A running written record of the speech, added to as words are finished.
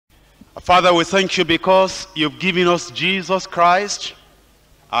Father, we thank you because you've given us Jesus Christ,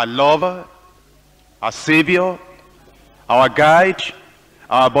 our lover, our Savior, our guide,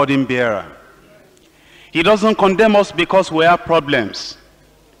 our burden bearer. He doesn't condemn us because we have problems.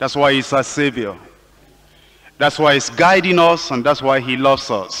 That's why he's our Savior. That's why he's guiding us, and that's why he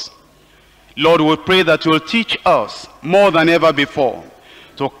loves us. Lord, we pray that you'll teach us more than ever before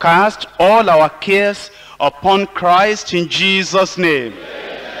to cast all our cares upon Christ in Jesus' name.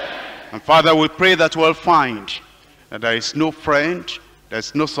 And Father, we pray that we'll find that there is no friend,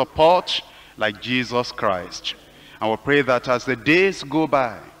 there's no support like Jesus Christ. And we pray that as the days go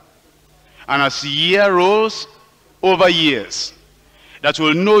by, and as the year rolls over years, that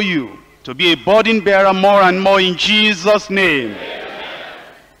we'll know you to be a burden bearer more and more in Jesus' name.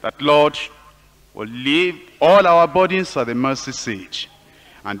 That, Lord, we'll leave all our burdens at the mercy seat.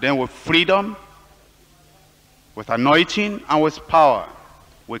 And then with freedom, with anointing, and with power,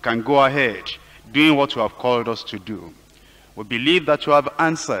 we can go ahead doing what you have called us to do. We believe that you have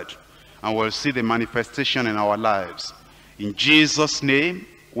answered, and we'll see the manifestation in our lives. In Jesus' name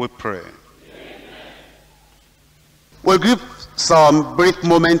we pray. Amen. We'll give some brief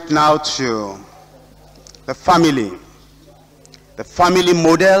moment now to the family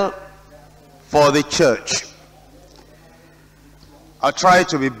model for the church. I'll try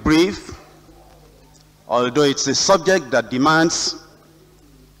to be brief, although it's a subject that demands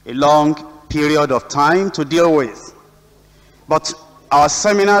a long period of time to deal with. But our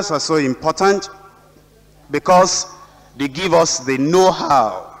seminars are so important because they give us the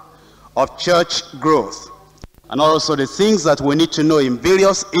know-how of church growth and also the things that we need to know in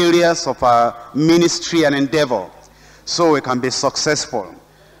various areas of our ministry and endeavor so we can be successful.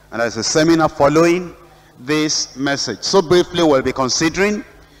 And there's a seminar following this message. So briefly, we'll be considering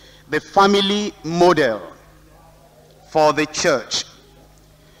the family model for the church.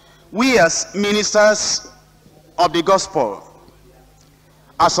 We as ministers of the gospel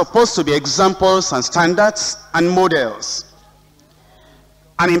are supposed to be examples and standards and models.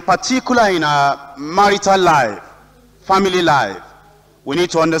 And in particular in our marital life, family life, we need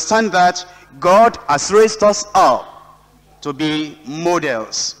to understand that God has raised us up to be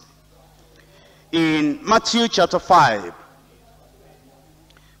models. In Matthew chapter 5,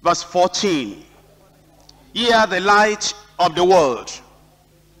 verse 14, "Ye are the light of the world.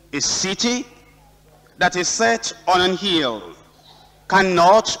 A city that is set on an hill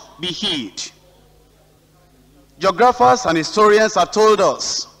cannot be hid." Geographers and historians have told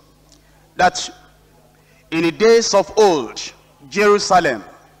us that in the days of old, Jerusalem,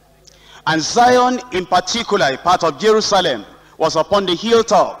 and Zion in particular, a part of Jerusalem, was upon the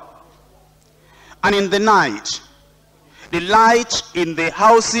hilltop. And in the night, the light in the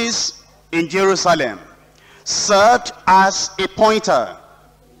houses in Jerusalem served as a pointer,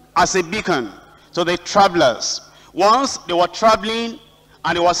 as a beacon to the travelers. Once they were traveling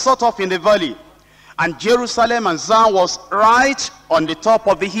and they were sort of in the valley, and Jerusalem and Zion was right on the top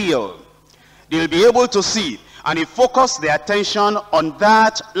of the hill, they'll be able to see, and they focus their attention on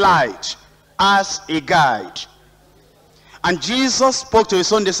that light as a guide. And Jesus spoke to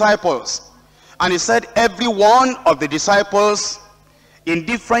his own disciples, and he said every one of the disciples in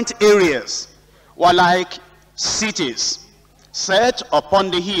different areas were like cities set upon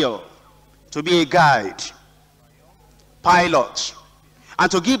the hill to be a guide, pilot,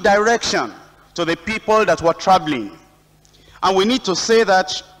 and to give direction to the people that were traveling. And we need to say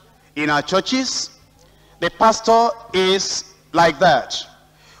that in our churches, the pastor is like that.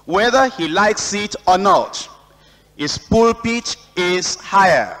 Whether he likes it or not, his pulpit is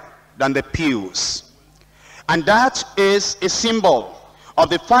higher than the pews. And that is a symbol of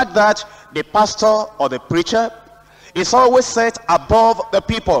the fact that the pastor or the preacher is always set above the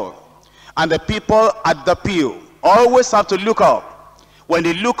people, and the people at the pew always have to look up. When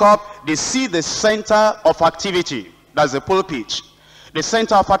they look up, they see the center of activity, that's the pulpit, the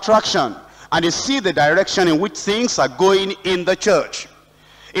center of attraction, and they see the direction in which things are going in the church.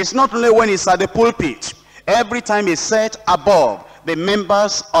 It's not only when it's at the pulpit, every time it's set above the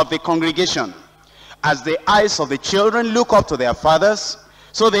members of the congregation. As the eyes of the children look up to their fathers,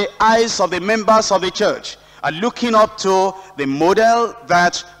 so the eyes of the members of the church are looking up to the model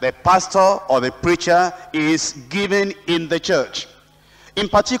that the pastor or the preacher is giving in the church. In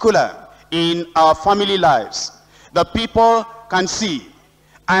particular, in our family lives, the people can see,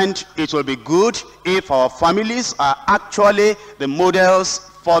 and it will be good if our families are actually the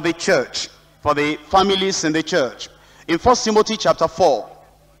models for the church, for the families in the church. In 1 Timothy chapter 4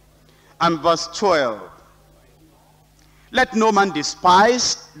 and verse 12, "Let no man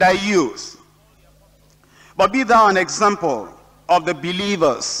despise thy youth, but be thou an example of the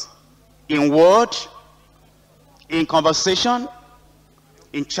believers in word, in conversation,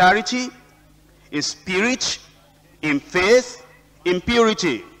 in charity, in spirit, in faith, in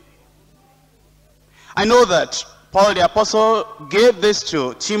purity. I know that Paul the Apostle gave this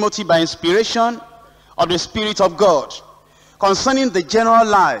to Timothy by inspiration of the Spirit of God concerning the general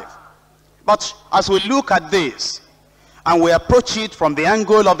life. But as we look at this and we approach it from the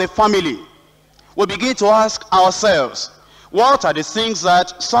angle of the family, we begin to ask ourselves, what are the things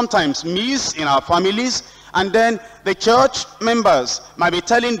that sometimes miss in our families? And then the church members might be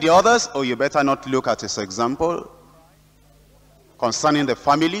telling the others, oh, you better not look at this example. Concerning the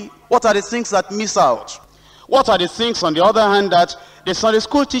family, what are the things that miss out? What are the things, on the other hand, that the Sunday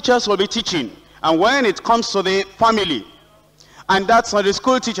school teachers will be teaching? And when it comes to the family, and that Sunday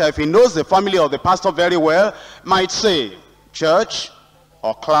school teacher, if he knows the family of the pastor very well, might say, church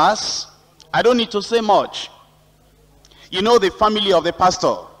or class, I don't need to say much. You know the family of the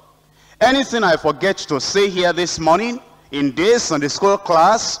pastor. Anything I forget to say here this morning, in this Sunday school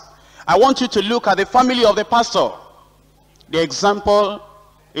class, I want you to look at the family of the pastor. The example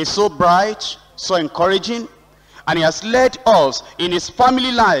is so bright, so encouraging, and he has led us in his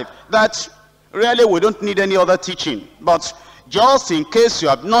family life that really we don't need any other teaching. But just in case you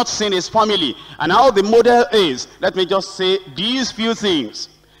have not seen his family and how the model is, let me just say these few things.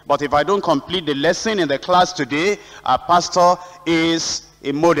 But if I don't complete the lesson in the class today, our pastor is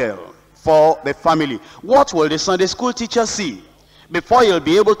a model for the family. What will the Sunday school teacher see before he'll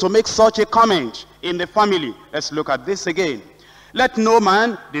be able to make such a comment in the family? Let's look at this again. Let no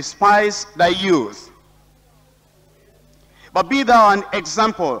man despise thy youth, but be thou an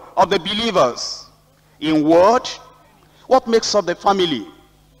example of the believers in word. What makes up the family?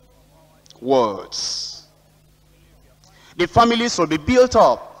 Words. The families will be built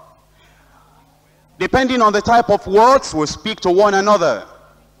up depending on the type of words we speak to one another.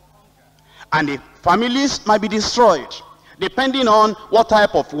 And the families might be destroyed depending on what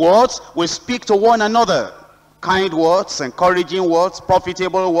type of words we speak to one another. Kind words, encouraging words,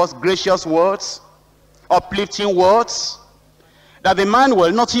 profitable words, gracious words, uplifting words, that the man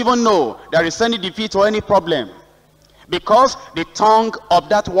will not even know there is any defeat or any problem, because the tongue of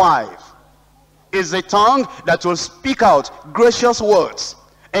that wife is the tongue that will speak out gracious words,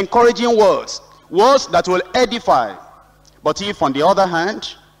 encouraging words, words that will edify. But if on the other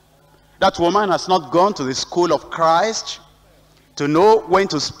hand, that woman has not gone to the school of Christ to know when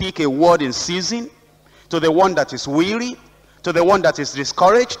to speak a word in season to the one that is weary, to the one that is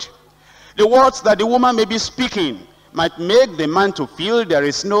discouraged, the words that the woman may be speaking might make the man to feel there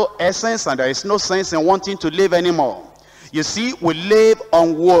is no essence and there is no sense in wanting to live anymore. You see, we live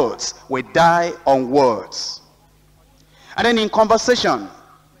on words, we die on words. And then in conversation,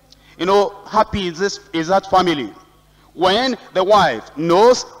 you know, happy is that family when the wife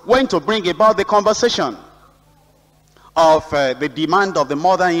knows when to bring about the conversation of the demand of the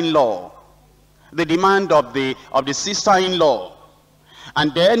mother-in-law, the demand of the sister-in-law,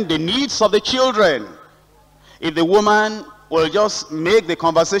 and then the needs of the children. If the woman will just make the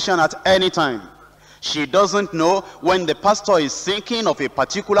conversation at any time, she doesn't know when the pastor is thinking of a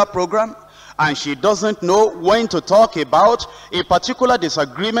particular program, and she doesn't know when to talk about a particular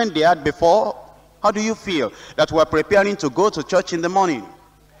disagreement they had before. How do you feel that we're preparing to go to church in the morning?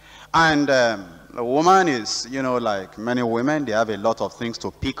 And the woman is, you know, like many women, they have a lot of things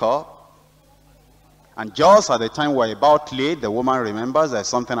to pick up. And just at the time we're about late, the woman remembers there's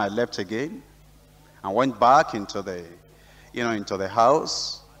something I left again, and went back into the, into the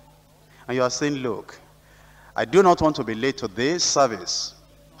house. And you are saying, look, I do not want to be late to this service.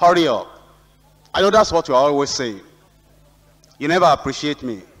 Hurry up. I know that's what you are always saying. You never appreciate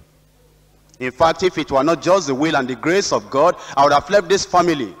me. In fact, if it were not just the will and the grace of God, I would have left this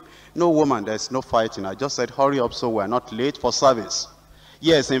family. No, woman, there's no fighting. I just said, hurry up so we're not late for service.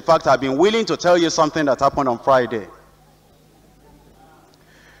 Yes, in fact, I've been willing to tell you something that happened on Friday.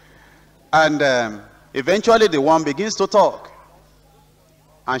 And eventually the one begins to talk.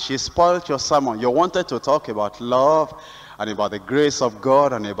 And she spoiled your sermon. You wanted to talk about love and about the grace of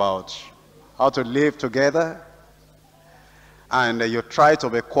God and about how to live together. And you tried to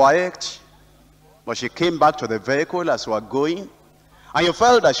be quiet. But she came back to the vehicle as we were going. And you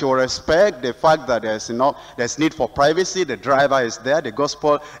felt that she would respect the fact that there's need for privacy. The driver is there,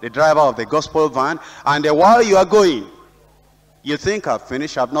 the driver of the gospel van. And while you are going, you think, I've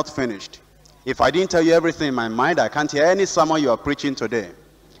finished, I've not finished. If I didn't tell you everything in my mind, I can't hear any sermon you are preaching today.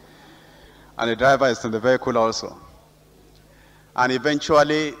 And the driver is in the vehicle also. And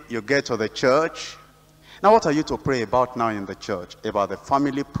eventually, you get to the church. Now, what are you to pray about now in the church? About the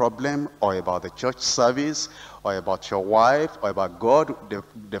family problem, or about the church service, or about your wife, or about God,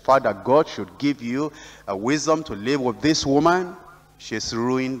 the fact that God should give you a wisdom to live with this woman? She's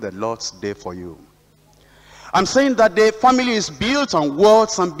ruined the Lord's day for you. I'm saying that the family is built on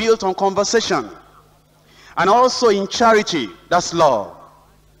words and built on conversation. And also in charity, that's love.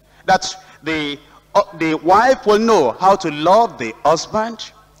 That the wife will know how to love the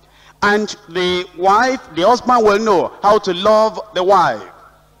husband, and the husband will know how to love the wife.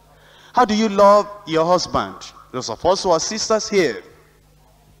 How do you love your husband? Those of us who are sisters here.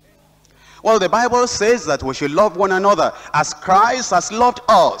 Well, the Bible says that we should love one another as Christ has loved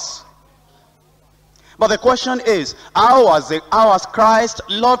us. But the question is, how has Christ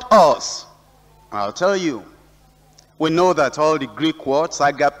loved us? I'll tell you. We know that all the Greek words,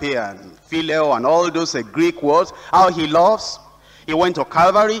 agape and phileo and all those Greek words, how he loves. He went to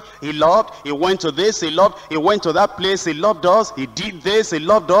Calvary, he loved. He went to this, he loved. He went to that place, he loved us. He did this, he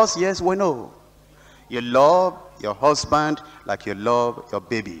loved us. Yes, we know. You love your husband like you love your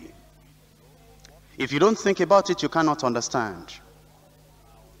baby. If you don't think about it, you cannot understand.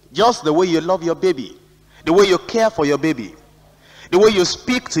 Just the way you love your baby, the way you care for your baby, the way you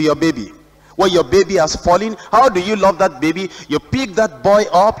speak to your baby. When your baby has fallen, how do you love that baby? You pick that boy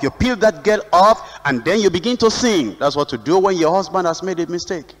up, you pick that girl up, and then you begin to sing. That's what to do when your husband has made a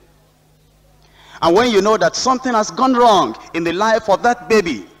mistake. And when you know that something has gone wrong in the life of that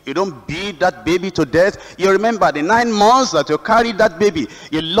baby, you don't beat that baby to death. You remember the 9 months that you carried that baby.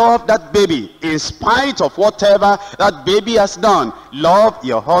 You love that baby in spite of whatever that baby has done. Love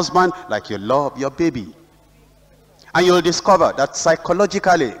your husband like you love your baby. And you'll discover that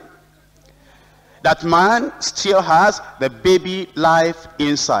psychologically, that man still has the baby life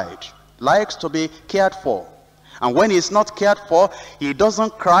inside. Likes to be cared for. And when he's not cared for, he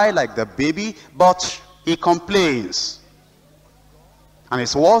doesn't cry like the baby, but he complains. And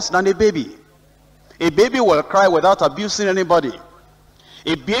it's worse than a baby. A baby will cry without abusing anybody.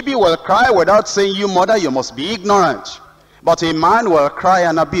 A baby will cry without saying, you mother, you must be ignorant. But a man will cry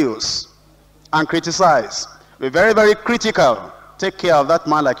and abuse and criticize. Be very, very critical. Take care of that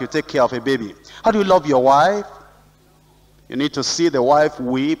man like you take care of a baby. How do you love your wife? You need to see the wife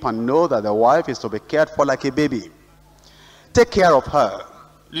weep and know that the wife is to be cared for like a baby. Take care of her.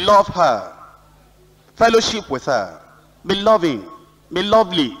 Love her. Fellowship with her. Be loving. Be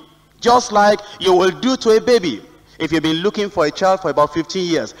lovely. Just like you will do to a baby. If you've been looking for a child for about 15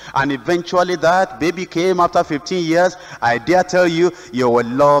 years and eventually that baby came after 15 years, I dare tell you, you will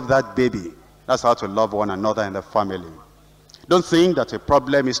love that baby. That's how to love one another in the family. Don't think that a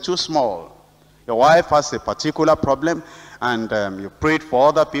problem is too small. Your wife has a particular problem and you prayed for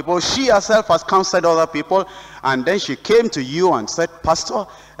other people. She herself has counseled other people, and then she came to you and said, Pastor,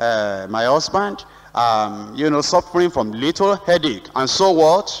 my husband, suffering from little headache. And so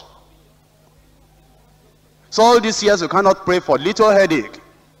what? So all these years you cannot pray for little headache.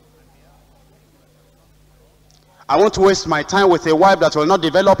 I won't waste my time with a wife that will not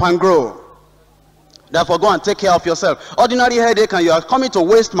develop and grow. Therefore, go and take care of yourself. Ordinary headache, and you are coming to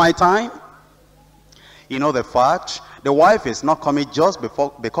waste my time? You know the fact, the wife is not coming just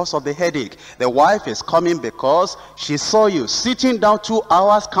because of the headache. The wife is coming because she saw you sitting down 2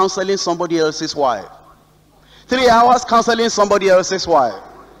 hours counseling somebody else's wife. 3 hours counseling somebody else's wife.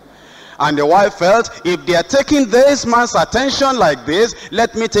 And the wife felt, if they are taking this man's attention like this,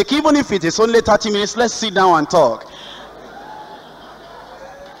 let me take, even if it is only 30 minutes, let's sit down and talk.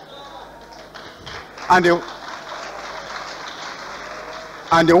 And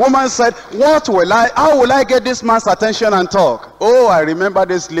the woman said, how will I get this man's attention and talk? Oh, I remember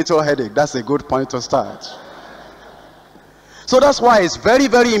this little headache. That's a good point to start. So that's why it's very,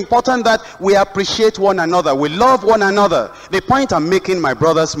 very important that we appreciate one another. We love one another. The point I'm making, my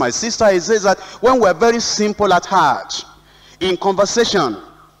brothers, my sister, is that when we're very simple at heart, in conversation,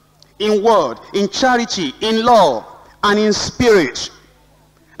 in word, in charity, in love, and in spirit.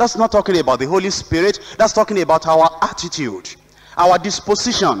 That's not talking about the Holy Spirit. That's talking about our attitude, our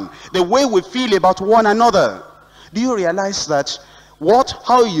disposition, the way we feel about one another. Do you realize that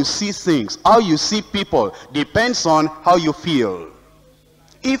how you see things, how you see people, depends on how you feel?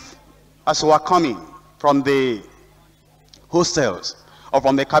 If, as we are coming from the hostels or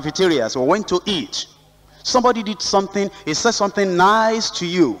from the cafeterias, we went to eat, somebody did something, he said something nice to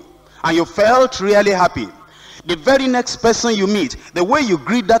you, and you felt really happy. The very next person you meet, the way you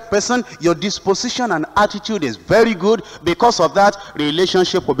greet that person, your disposition and attitude is very good. Because of that,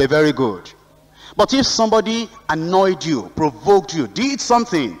 relationship will be very good. But if somebody annoyed you, provoked you, did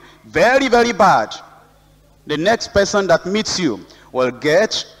something very, very bad, the next person that meets you will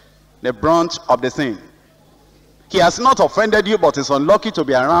get the brunt of the thing. He has not offended you, but is unlucky to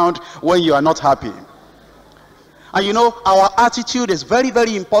be around when you are not happy. And you know, our attitude is very,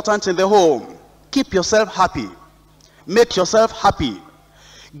 very important in the home. Keep yourself happy. Make yourself happy.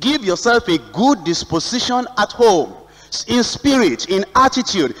 Give yourself a good disposition at home. In spirit, in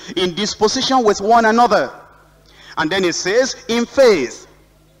attitude, in disposition with one another. And then it says, in faith,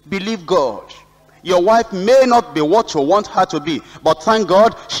 believe God. Your wife may not be what you want her to be, but thank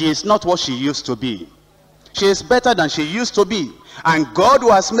God she is not what she used to be. She is better than she used to be. And God,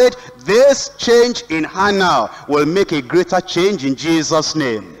 who has made this change in her now, will make a greater change in Jesus'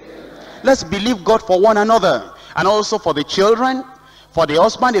 name. Let's believe God for one another. And also for the children, for the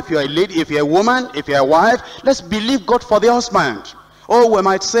husband. If you're a lady, if you're a woman, if you're a wife, let's believe God for the husband. Oh, we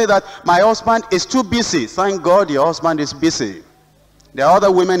might say that my husband is too busy. Thank God your husband is busy. There are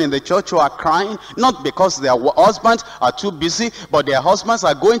other women in the church who are crying, not because their husbands are too busy, but their husbands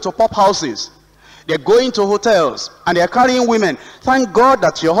are going to pop houses. They're going to hotels, and they're carrying women. Thank God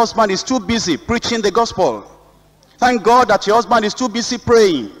that your husband is too busy preaching the gospel. Thank God that your husband is too busy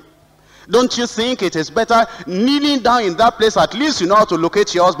praying. Don't you think it is better kneeling down in that place? At least you know how to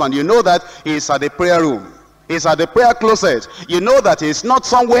locate your husband. You know that he's at the prayer room. He's at the prayer closet. You know that he's not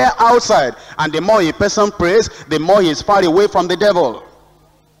somewhere outside. And the more a person prays, the more he's far away from the devil.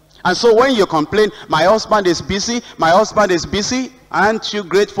 And so when you complain, my husband is busy, my husband is busy, aren't you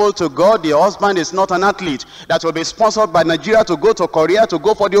grateful to God your husband is not an athlete that will be sponsored by Nigeria to go to Korea to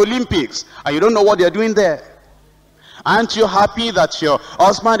go for the Olympics, and you don't know what they're doing there? Aren't you happy that your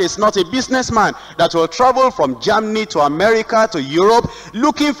husband is not a businessman that will travel from Germany to America to Europe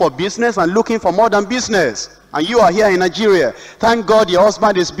looking for business and looking for more than business, and you are here in Nigeria? Thank God your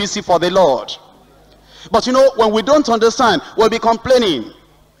husband is busy for the Lord. But you know, when we don't understand, we'll be complaining.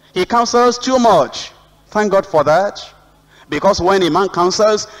 He counsels too much. Thank God for that. Because when a man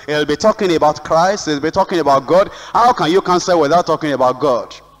counsels, he'll be talking about Christ, he'll be talking about God. How can you counsel without talking about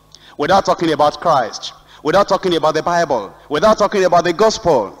God? Without talking about Christ? Without talking about the Bible? Without talking about the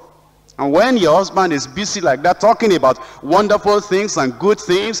gospel? And when your husband is busy like that, talking about wonderful things and good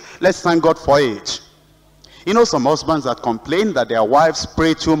things, let's thank God for it. You know some husbands that complain that their wives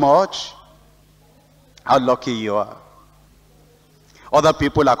pray too much? How lucky you are. Other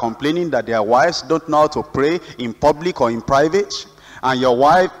people are complaining that their wives don't know how to pray in public or in private, and your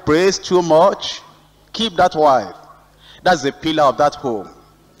wife prays too much. Keep that wife. That's the pillar of that home.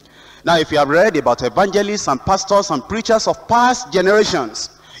 Now, if you have read about evangelists and pastors and preachers of past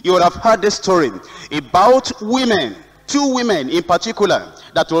generations, you would have heard this story about women, 2 women in particular,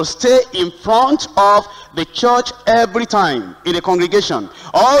 that will stay in front of the church every time in the congregation.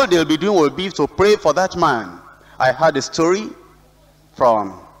 All they'll be doing will be to pray for that man. I heard a story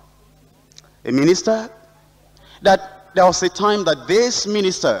from a minister that there was a time that this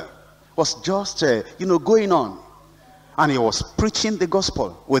minister was just going on, and he was preaching the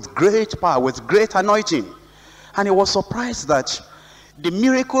gospel with great power, with great anointing, and he was surprised that the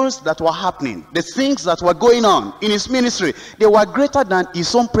miracles that were happening, the things that were going on in his ministry, they were greater than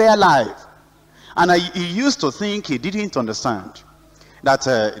his own prayer life. And he used to think he didn't understand that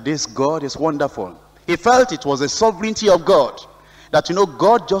this God is wonderful. He felt it was the sovereignty of God, that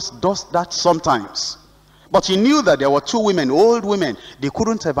God just does that sometimes. But he knew that there were 2 women, old women. They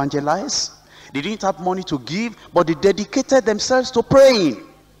couldn't evangelize. They didn't have money to give, but they dedicated themselves to praying.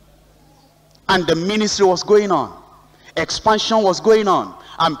 And the ministry was going on. Expansion was going on.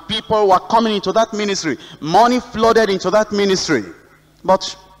 And people were coming into that ministry. Money flooded into that ministry.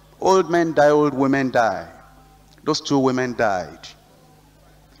 But old men die, old women die. Those 2 women died.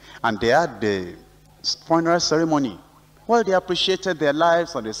 And they had the funeral ceremony. Well, they appreciated their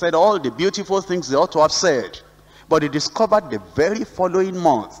lives, and they said all the beautiful things they ought to have said. But they discovered the very following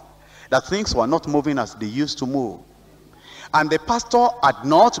month that things were not moving as they used to move. And the pastor had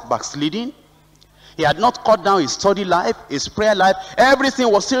not backslidden. He had not cut down his study life, his prayer life.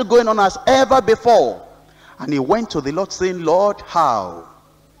 Everything was still going on as ever before. And he went to the Lord saying, Lord, how?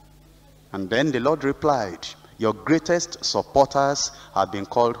 And then the Lord replied, your greatest supporters have been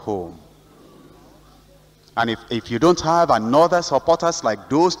called home. And if you don't have another supporters like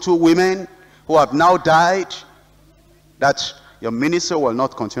those 2 women who have now died, that your ministry will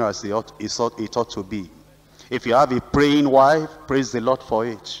not continue as it ought to be. If you have a praying wife, praise the Lord for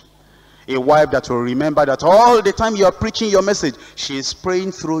it. A wife that will remember that all the time you are preaching your message, she is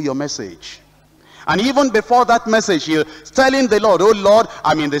praying through your message. And even before that message, you're telling the Lord, oh Lord,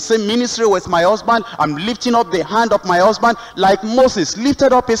 I'm in the same ministry with my husband. I'm lifting up the hand of my husband like Moses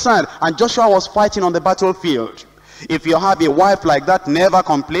lifted up his hand and Joshua was fighting on the battlefield. If you have a wife like that, never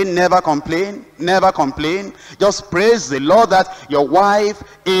complain, never complain, never complain. Just praise the Lord that your wife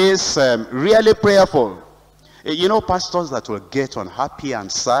is really prayerful. You know pastors that will get unhappy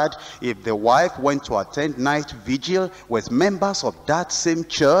and sad if the wife went to attend night vigil with members of that same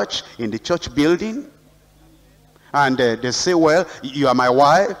church in the church building. And they say, well, you are my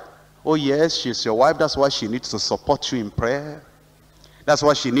wife. Oh yes, she's your wife. That's why she needs to support you in prayer. That's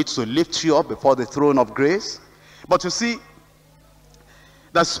why she needs to lift you up before the throne of grace. But you see,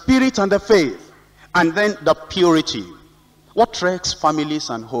 the spirit and the faith, and then the purity. What wrecks families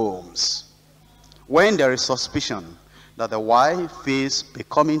and homes? When there is suspicion that the wife is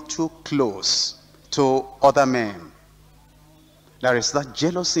becoming too close to other men. There is that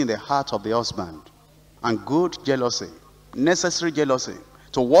jealousy in the heart of the husband. And good jealousy, necessary jealousy,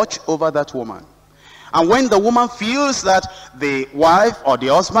 to watch over that woman. And when the woman feels that the wife or the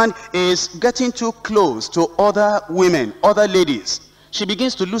husband is getting too close to other women, other ladies, she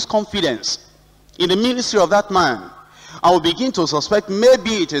begins to lose confidence in the ministry of that man. And will begin to suspect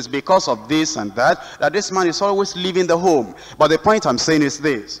maybe it is because of this and that this man is always leaving the home. But the point I'm saying is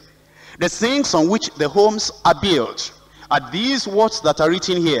this. The things on which the homes are built are these words that are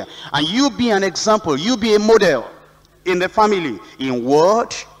written here. And you be an example, you be a model in the family. In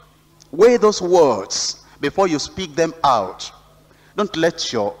word, weigh those words before you speak them out. Don't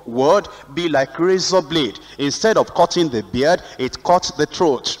let your word be like razor blade. Instead of cutting the beard, it cuts the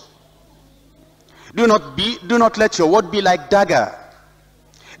throat. Do not let your word be like dagger,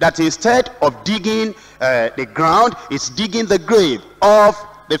 that instead of digging the ground, it's digging the grave of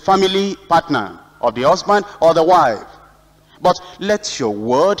the family partner, of the husband or the wife. But let your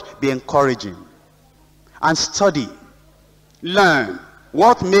word be encouraging. And study, learn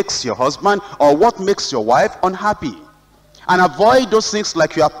what makes your husband or what makes your wife unhappy. And avoid those things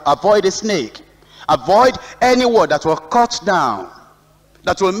like you avoid a snake. Avoid any word that will cut down,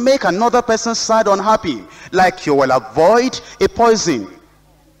 that will make another person sad, unhappy, like you will avoid a poison.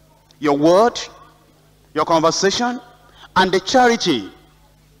 Your word, your conversation, and the charity.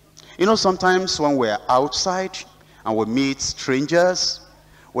 You know, sometimes when we're outside and we meet strangers,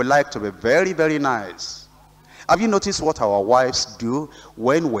 we like to be very, very nice. Have you noticed what our wives do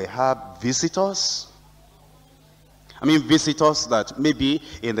when we have visitors? I mean, visitors that maybe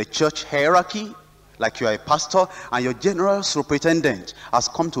in the church hierarchy, like you are a pastor and your general superintendent has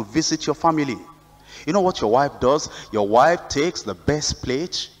come to visit your family. You know what your wife does? Your wife takes the best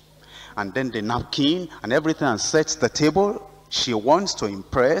plate and then the napkin and everything and sets the table. She wants to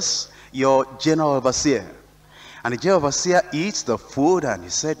impress your general overseer. And the general overseer eats the food and he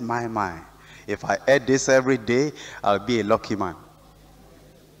said, my, if I ate this every day, I'll be a lucky man.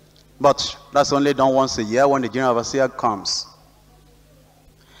 But that's only done once a year when the general overseer comes.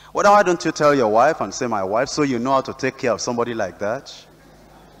 Well, why don't you tell your wife and say, my wife, so you know how to take care of somebody like that?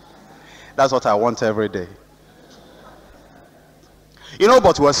 That's what I want every day. You know,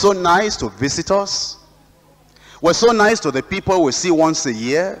 but we're so nice to visitors. We're so nice to the people we see once a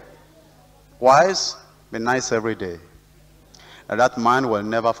year. Wives, be nice every day. And that man will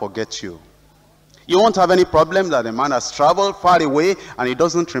never forget you. You won't have any problem that the man has traveled far away and he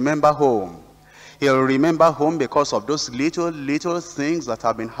doesn't remember home. He'll remember home because of those little things that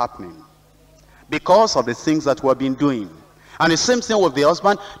have been happening. Because of the things that we've been doing. And the same thing with the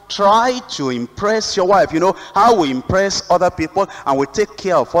husband. Try to impress your wife. You know how we impress other people and we take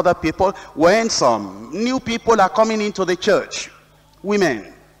care of other people when some new people are coming into the church.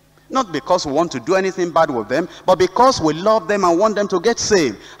 Women. Not because we want to do anything bad with them, but because we love them and want them to get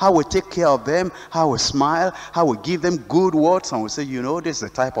saved. How we take care of them, how we smile, how we give them good words, and we say, you know, this is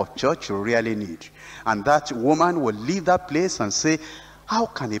the type of church you really need. And that woman will leave that place and say, how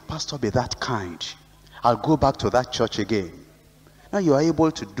can a pastor be that kind? I'll go back to that church again. Now you are able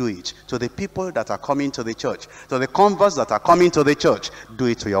to do it to the people that are coming to the church, to the converts that are coming to the church. Do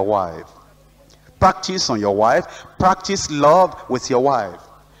it to your wife. Practice on your wife. Practice love with your wife.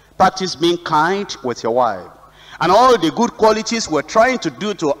 Practice being kind with your wife. And all the good qualities we're trying to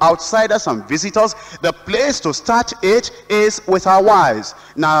do to outsiders and visitors, the place to start it is with our wives.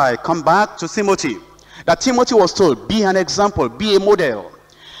 Now I come back to Timothy. That Timothy was told, be an example, be a model.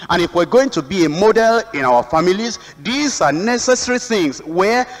 And if we're going to be a model in our families, these are necessary things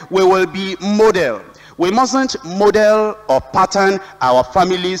where we will be model. We mustn't model or pattern our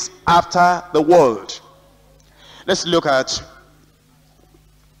families after the world. Let's look at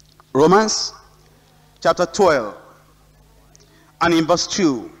Romans chapter 12 and in verse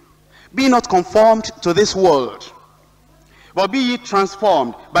 2. Be not conformed to this world, but be ye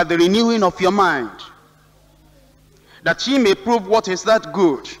transformed by the renewing of your mind, that ye may prove what is that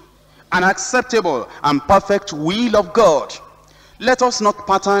good and acceptable and perfect will of God. Let us not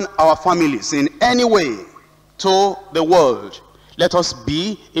pattern our families in any way to the world. Let us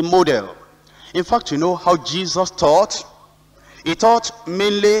be a model. In fact, you know how Jesus taught? He taught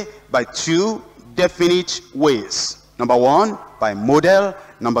mainly by two definite ways. Number one, by model.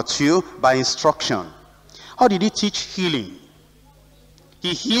 Number two, by instruction. How did he teach healing?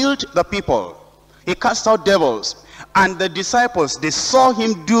 He healed the people. He cast out devils. And the disciples, they saw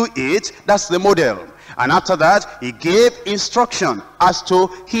him do it. That's the model. And after that, he gave instruction as to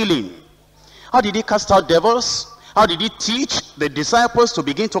healing. How did he cast out devils? How did he teach the disciples to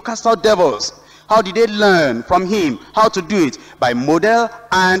begin to cast out devils? How did they learn from him how to do it? By model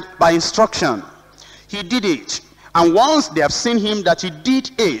and by instruction. He did it. And once they have seen him that he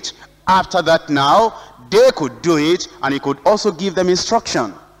did it, after that now, they could do it, and he could also give them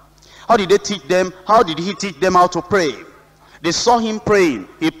instruction. How did they teach them? How did he teach them how to pray? They saw him praying.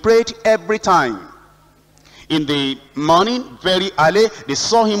 He prayed every time. In the morning, very early, they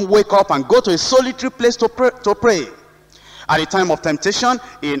saw him wake up and go to a solitary place to pray. At a time of temptation,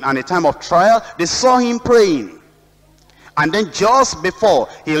 and a time of trial, they saw him praying. And then just before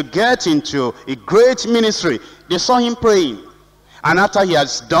he'll get into a great ministry, they saw him praying. And after he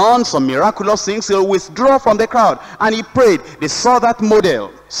has done some miraculous things, he'll withdraw from the crowd. And he prayed. They saw that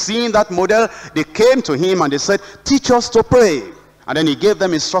model. Seeing that model, they came to him and they said, teach us to pray. And then he gave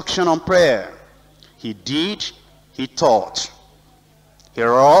them instruction on prayer. He did, he taught. He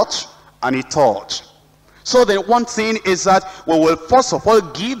wrote, and he taught. So the one thing is that we will first of all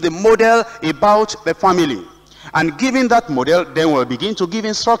give the model about the family. And giving that model, then we'll begin to give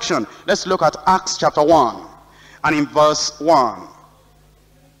instruction. Let's look at Acts chapter 1. And in verse 1.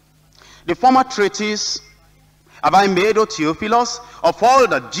 The former treatise have I made, O Theophilus, of all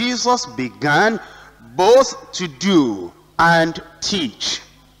that Jesus began both to do and teach.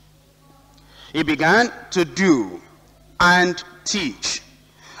 He began to do and teach.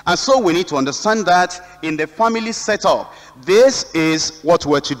 And so we need to understand that in the family setup, this is what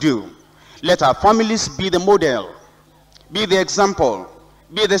we're to do. Let our families be the model, be the example,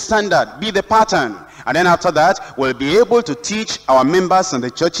 be the standard, be the pattern. And then after that, we'll be able to teach our members in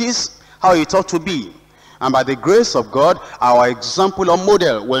the churches how it ought to be. And by the grace of God, our example or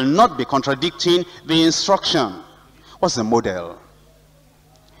model will not be contradicting the instruction. What's the model?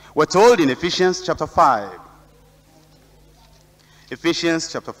 We're told in Ephesians chapter 5.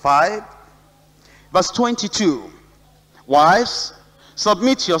 Ephesians chapter 5, verse 22. Wives,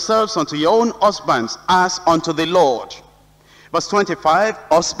 submit yourselves unto your own husbands as unto the Lord. Verse 25,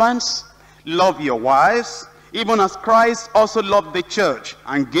 husbands, love your wives, even as Christ also loved the church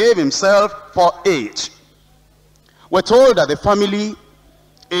and gave himself for it. We're told that the family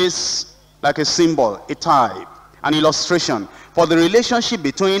is like a symbol, a type, an illustration for the relationship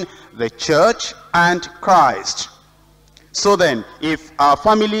between the church and Christ. So then, if our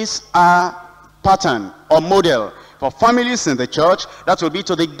families are pattern or model for families in the church, that will be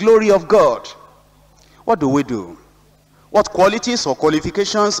to the glory of God. What do we do? What qualities or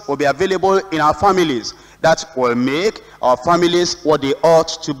qualifications will be available in our families that will make our families what they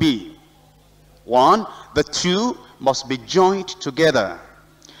ought to be? One, the two must be joined together,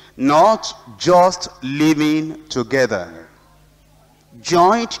 not just living together.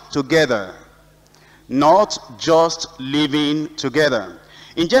 Joined together, not just living together.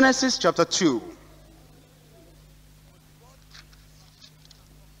 In Genesis chapter 2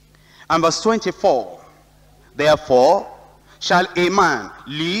 and verse 24, therefore shall a man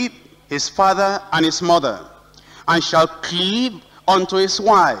leave his father and his mother, and shall cleave unto his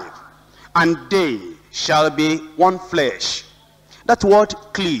wife, and they shall be one flesh. That word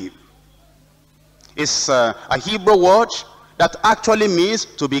cleave is a Hebrew word that actually means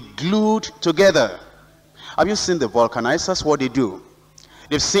to be glued together. Have you seen the vulcanizers, what they do?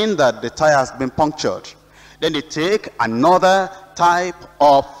 They've seen that the tire has been punctured. Then they take another type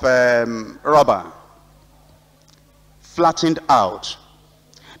of rubber, flattened out.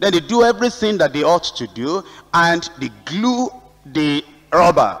 Then they do everything that they ought to do, and they glue the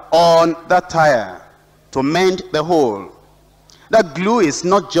rubber on that tire to mend the hole. That glue is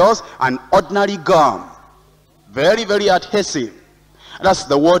not just an ordinary gum, very, very adhesive. That's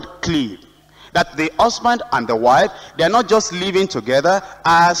the word cleave. That the husband and the wife, they are not just living together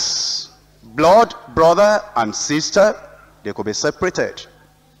as blood brother and sister. They could be separated.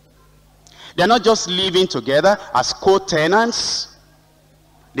 They are not just living together as co-tenants.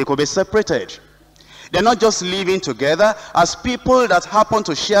 They could be separated. They're not just living together as people that happen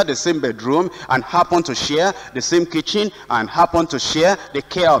to share the same bedroom and happen to share the same kitchen and happen to share the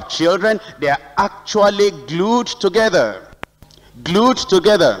care of children. They are actually glued together. Glued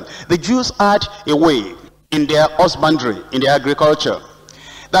together. The Jews had a way in their husbandry, in their agriculture,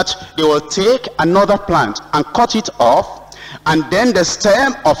 that they will take another plant and cut it off, and then the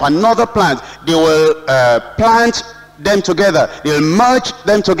stem of another plant. They will plant them together. They will merge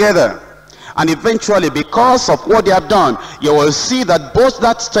them together. And eventually, because of what they have done, you will see that both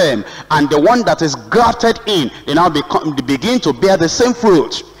that stem and the one that is grafted in, they now begin to bear the same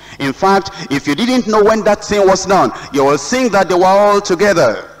fruit. In fact, if you didn't know when that thing was done, you will think that they were all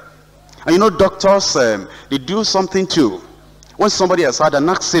together. And you know, doctors, they do something too. When somebody has had an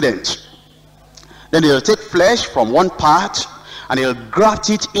accident, then they'll take flesh from one part and they'll graft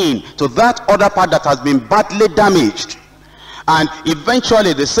it in to that other part that has been badly damaged. And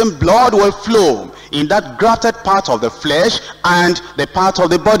eventually the same blood will flow in that grafted part of the flesh and the part of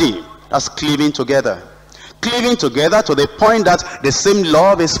the body. That's cleaving together. Cleaving together to the point that the same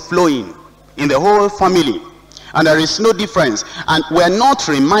love is flowing in the whole family. And there is no difference. And we're not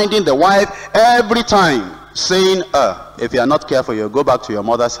reminding the wife every time, saying, if you are not careful, you'll go back to your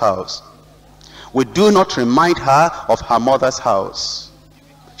mother's house. We do not remind her of her mother's house.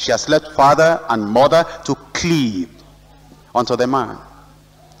 She has left father and mother to cleave unto the man.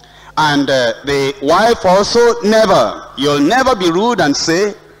 And the wife also never, you'll never be rude and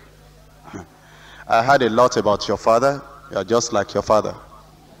say, I heard a lot about your father. You're just like your father.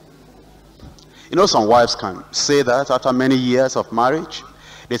 You know, some wives can say that after many years of marriage.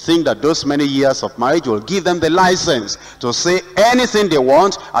 They think that those many years of marriage will give them the license to say anything they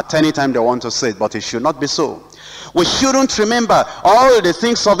want at any time they want to say it. But it should not be so. We shouldn't remember all the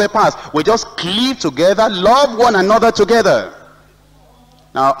things of the past. We just cleave together, love one another together.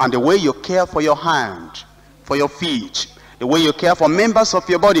 Now, and the way you care for your hand, for your feet, the way you care for members of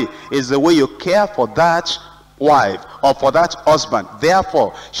your body is the way you care for that wife or for that husband.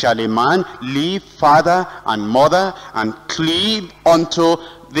 Therefore shall a man leave father and mother and cleave unto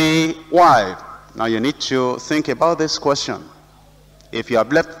the wife. Now you need to think about this question. If you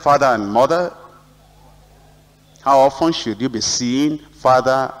have left father and mother, how often should you be seeing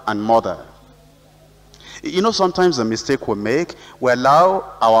father and mother? You know, sometimes the mistake we make, we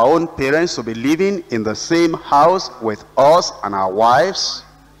allow our own parents to be living in the same house with us and our wives,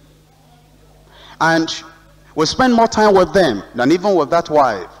 and we spend more time with them than even with that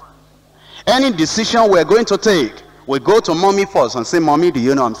wife. Any decision we're going to take, we go to mommy first and say, Mommy, do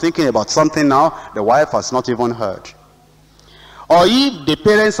you know I'm thinking about something now? The wife has not even heard. Or if the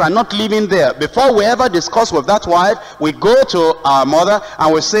parents are not living there, before we ever discuss with that wife, we go to our mother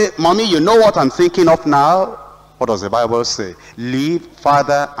and we say, Mommy, you know what I'm thinking of now? What does the Bible say? Leave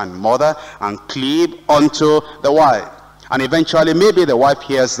father and mother and cleave unto the wife. And eventually maybe the wife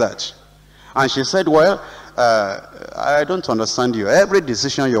hears that. And she said, well, I don't understand you. Every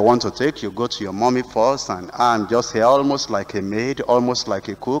decision you want to take, you go to your mommy first, and I'm just here almost like a maid, almost like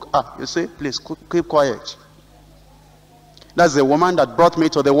a cook. You say, please keep quiet. That's the woman that brought me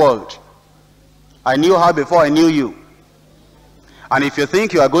to the world. I knew her before I knew you. And if you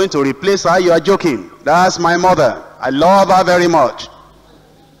think you are going to replace her, you are joking. That's my mother. I love her very much.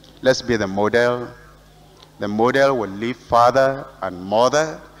 Let's be the model. The model will leave father and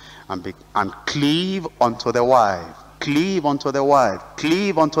mother and cleave unto the wife. Cleave unto the wife.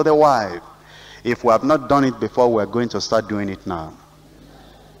 Cleave unto the wife. If we have not done it before, we are going to start doing it now.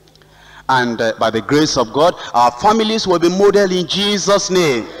 And by the grace of God, our families will be modeled in Jesus'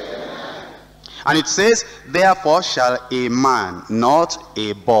 name. Amen. And it says, therefore shall a man, not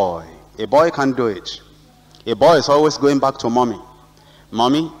a boy. A boy can do it. A boy is always going back to mommy.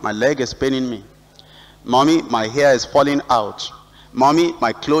 Mommy, my leg is paining me. Mommy, my hair is falling out. Mommy,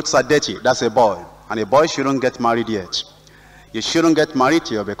 my clothes are dirty. That's a boy. And a boy shouldn't get married yet. You shouldn't get married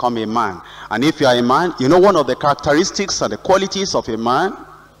till you become a man. And if you are a man, you know one of the characteristics and the qualities of a man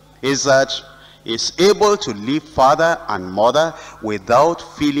is that he's able to leave father and mother without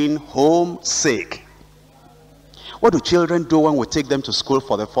feeling homesick. What do children do when we take them to school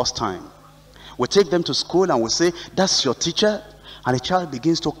for the first time? We take them to school and we say, that's your teacher? And the child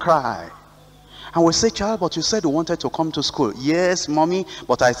begins to cry. And we say, child, but you said you wanted to come to school. Yes, mommy,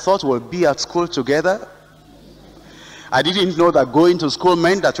 but I thought we'll be at school together. I didn't know that going to school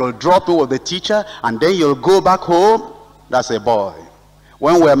meant that you'll drop in with the teacher and then you'll go back home. That's a boy.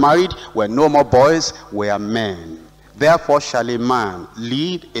 When we're married, we're no more boys, we are men. Therefore shall a man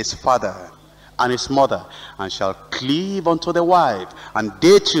leave his father and his mother, and shall cleave unto the wife, and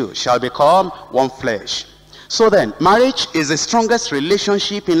they two shall become one flesh. So then, marriage is the strongest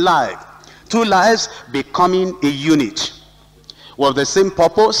relationship in life. Two lives becoming a unit, with the same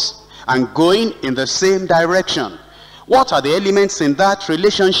purpose and going in the same direction. What are the elements in that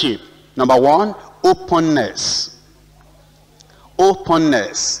relationship? Number one, openness.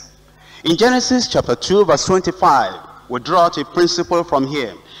 Openness. In Genesis chapter 2 verse 25, we draw out a principle from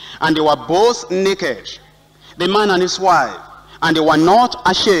here. And they were both naked, the man and his wife, and they were not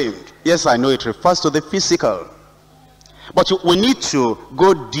ashamed. Yes, I know it refers to the physical. But we need to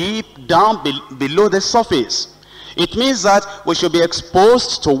go deep down below the surface. It means that we should be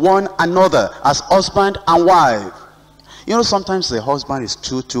exposed to one another as husband and wife. You know, sometimes the husband is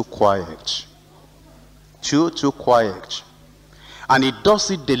too quiet. Too quiet. And he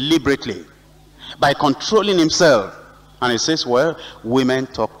does it deliberately by controlling himself. And he says, well, women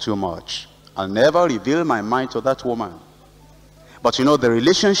talk too much. I'll never reveal my mind to that woman. But you know, the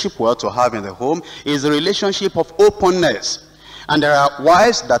relationship we ought to have in the home is a relationship of openness. And there are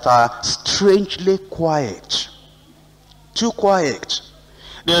wives that are strangely quiet. Too quiet.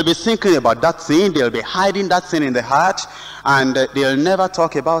 They'll be thinking about that thing. They'll be hiding that thing in the heart. And they'll never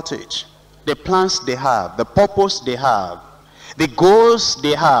talk about it. The plans they have, the purpose they have, the goals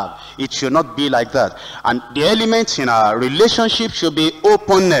they have. It should not be like that. And the elements in our relationship should be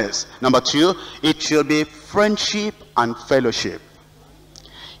openness. Number two, it should be friendship and fellowship.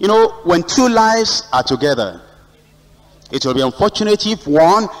 You know, when two lives are together, it will be unfortunate if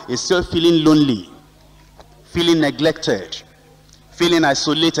one is still feeling lonely, feeling neglected, feeling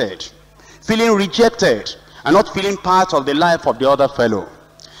isolated, feeling rejected, and not feeling part of the life of the other fellow.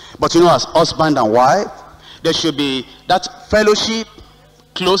 But you know, as husband and wife, there should be that fellowship,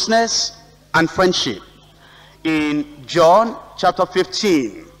 closeness, and friendship. In John chapter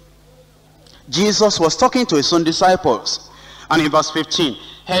 15, Jesus was talking to his own disciples. And in verse 15,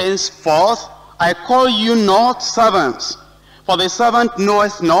 henceforth I call you not servants, for the servant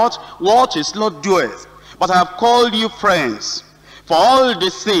knoweth not what his Lord doeth, but I have called you friends. For all the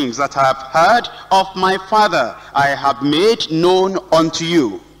things that I have heard of my Father, I have made known unto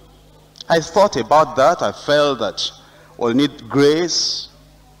you. I thought about that. I felt that we'll need grace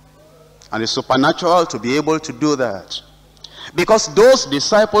and the supernatural to be able to do that. Because those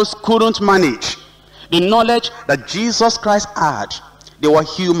disciples couldn't manage the knowledge that Jesus Christ had. They were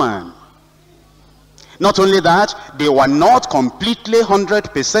human. Not only that, they were not completely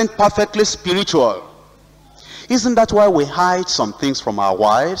 100% perfectly spiritual. Isn't that why we hide some things from our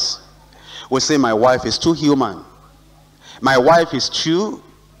wives? We say, my wife is too human. My wife is too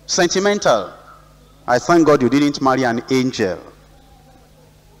sentimental. I thank God you didn't marry an angel.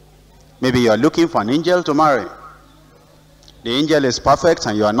 Maybe you are looking for an angel to marry. The angel is perfect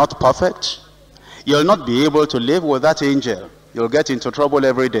and you are not perfect. You'll not be able to live with that angel. You'll get into trouble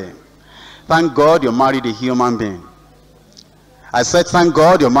every day. Thank God you married a human being. I said, thank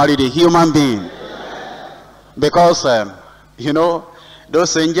God you married a human being. Because, you know,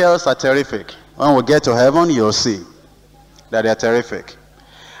 those angels are terrific. When we get to heaven, you'll see that they're terrific.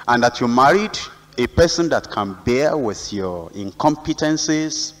 And that you married a person that can bear with your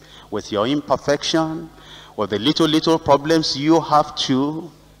incompetencies, with your imperfection, with the little problems you have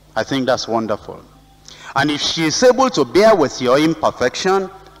too. I think that's wonderful. And if she is able to bear with your imperfection,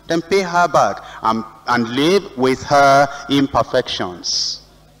 then pay her back and live with her imperfections.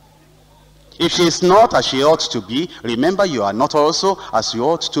 If she is not as she ought to be, remember you are not also as you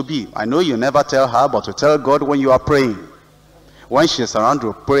ought to be. I know you never tell her, but to tell God when you are praying. When she is around,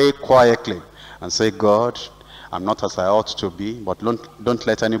 you pray quietly and say, God, I'm not as I ought to be, but don't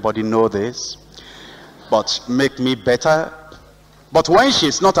let anybody know this. But make me better. But when she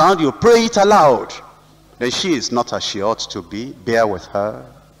is not around, you pray it aloud. Then she is not as she ought to be. Bear with her.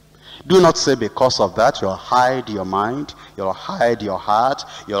 Do not say because of that you'll hide your mind, you'll hide your heart,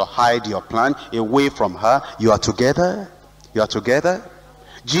 you'll hide your plan away from her. You are together. You are together.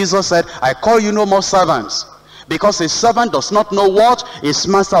 Jesus said, I call you no more servants, because a servant does not know what his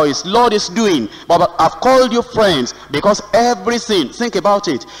master or his Lord is doing. But I've called you friends, because everything, think about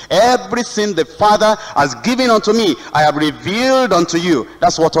it, everything the Father has given unto me, I have revealed unto you.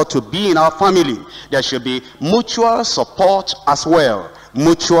 That's what ought to be in our family. There should be mutual support as well.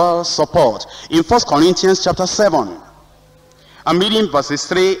 Mutual support. In 1 Corinthians chapter 7, I'm reading verses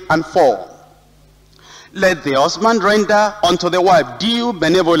 3 and 4. Let the husband render unto the wife due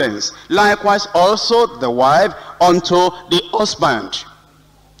benevolence, likewise also the wife unto the husband.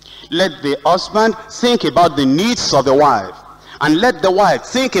 Let the husband think about the needs of the wife, and let the wife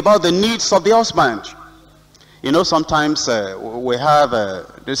think about the needs of the husband. You know, sometimes we have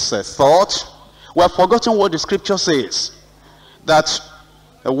this thought, we have forgotten what the scripture says, that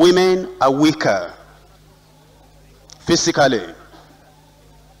women are weaker physically.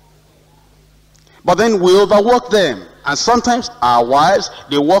 But then we overwork them. And sometimes our wives,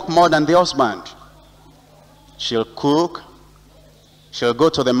 they work more than the husband. She'll cook. She'll go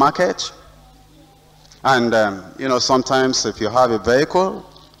to the market. And, you know, sometimes if you have a vehicle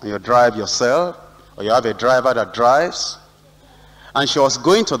and you drive yourself, or you have a driver that drives, and she was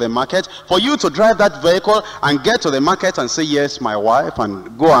going to the market, for you to drive that vehicle and get to the market and say, yes, my wife,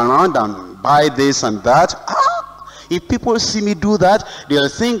 and go around and buy this and that. If people see me do that, they'll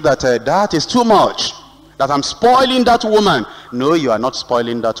think that that is too much, that I'm spoiling that woman. No, you are not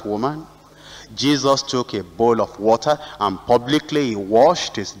spoiling that woman. Jesus took a bowl of water and publicly he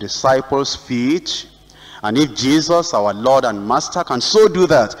washed his disciples' feet. And if Jesus, our Lord and Master, can so do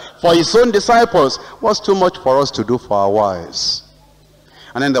that for his own disciples, what's too much for us to do for our wives?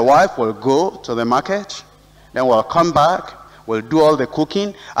 And then the wife will go to the market, then will come back, will do all the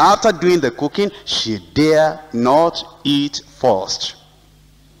cooking. After doing the cooking, she dare not eat first.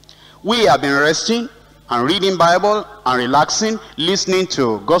 We have been resting and reading Bible and relaxing, listening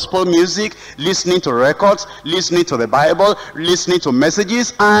to gospel music, listening to records, listening to the Bible, listening to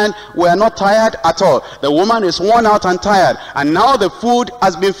messages, and we are not tired at all. The woman is worn out and tired, and now the food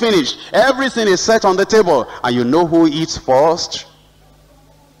has been finished. Everything is set on the table, and you know who eats first?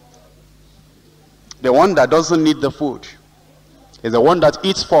 The one that doesn't need the food is the one that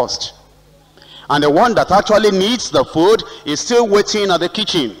eats first. And the one that actually needs the food is still waiting at the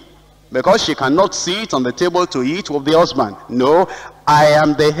kitchen, because she cannot sit on the table to eat with the husband. No, I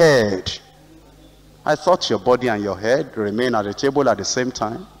am the head. I thought your body and your head remain at the table at the same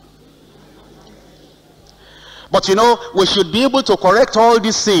time. But you know, we should be able to correct all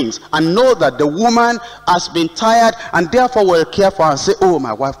these things and know that the woman has been tired, and therefore we'll care for her and say, oh,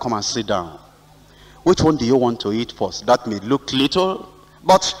 my wife, come and sit down. Which one do you want to eat first? That may look little,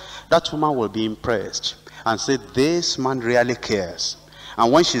 but that woman will be impressed and say, this man really cares.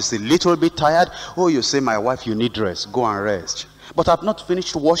 And when she's a little bit tired, oh, you say, my wife, you need rest. Go and rest. But I've not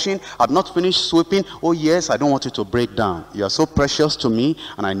finished washing. I've not finished sweeping. Oh, yes, I don't want you to break down. You are so precious to me,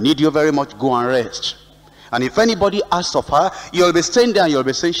 and I need you very much. Go and rest. And if anybody asks of her, you'll be staying there and you'll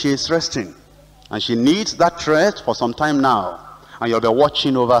be saying she is resting. And she needs that rest for some time now. And you'll be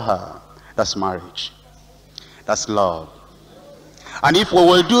watching over her. That's marriage. That's love. And if we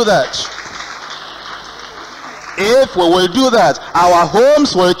will do that, our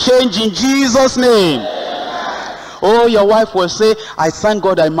homes will change in Jesus' name. Oh, your wife will say, I thank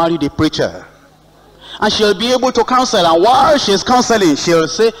God I married a preacher. And she'll be able to counsel. And while she's counseling, she'll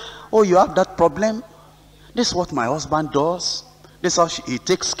say, oh, you have that problem? This is what my husband does. This is how he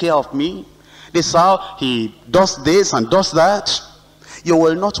takes care of me. This is how he does this and does that. You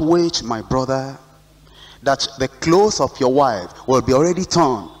will not wait, my brother, that the clothes of your wife will be already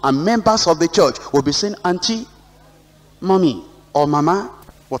torn, and members of the church will be saying, auntie, mommy, or mama,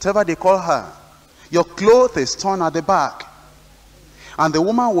 whatever they call her, your cloth is torn at the back. And the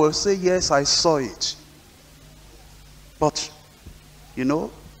woman will say, yes, I saw it. But, you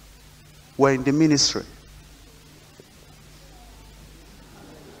know, we're in the ministry.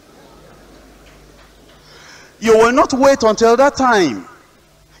 You will not wait until that time.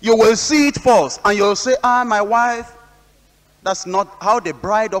 You will see it first, and you'll say, ah, my wife, that's not how the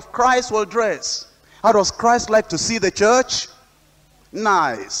bride of Christ will dress. How does Christ like to see the church?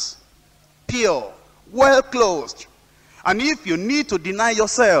 Nice, pure, well-clothed. And if you need to deny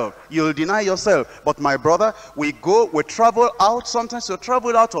yourself, you'll deny yourself. But my brother, we travel out. Sometimes you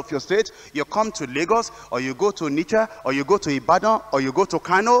travel out of your state. You come to Lagos, or you go to Onitsha, or you go to Ibadan, or you go to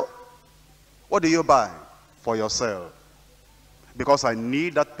Kano. What do you buy? For yourself. Because I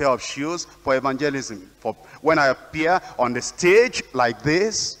need that pair of shoes for evangelism. For when I appear on the stage like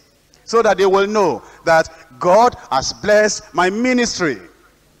this, so that they will know that God has blessed my ministry.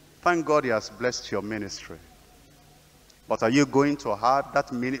 Thank God he has blessed your ministry. But are you going to have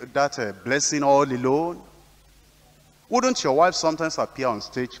that blessing all alone? Wouldn't your wife sometimes appear on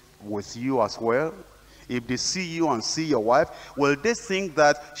stage with you as well? If they see you and see your wife, will they think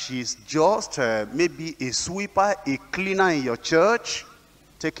that she's just maybe a sweeper, a cleaner in your church?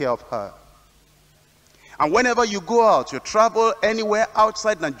 Take care of her. And whenever you go out, you travel anywhere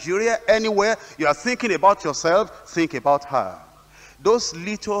outside Nigeria, anywhere, you are thinking about yourself, think about her. Those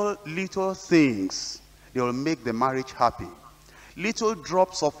little things, they will make the marriage happy. Little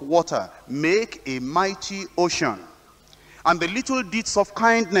drops of water make a mighty ocean. And the little deeds of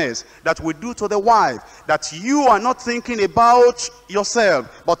kindness that we do to the wife, that you are not thinking about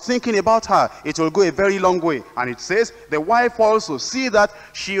yourself, but thinking about her, it will go a very long way. And it says, the wife also, see that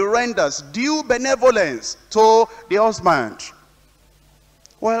she renders due benevolence to the husband.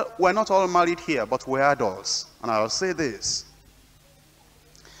 Well, we're not all married here, but we're adults. And I'll say this.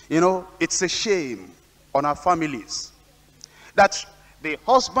 You know, it's a shame on our families that the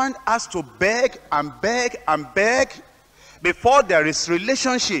husband has to beg and beg and beg before there is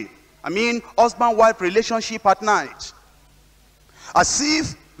relationship. I mean, husband-wife relationship at night. As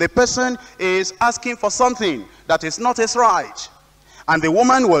if the person is asking for something that is not his right. And the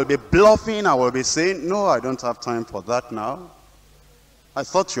woman will be bluffing and will be saying, no, I don't have time for that now. I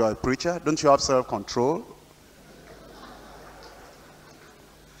thought you are a preacher. Don't you have self-control?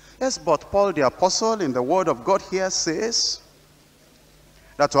 Yes, but Paul the apostle in the word of God here says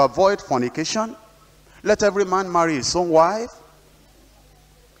that to avoid fornication, let every man marry his own wife,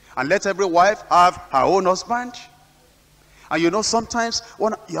 and let every wife have her own husband. And you know, sometimes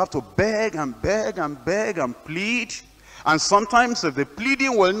you have to beg and beg and beg and plead. And sometimes if the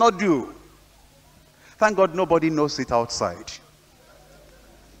pleading will not do, thank God nobody knows it outside.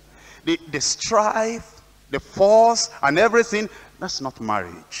 The strife, the force, and everything, that's not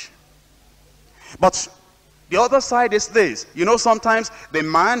marriage. But the other side is this. You know, sometimes the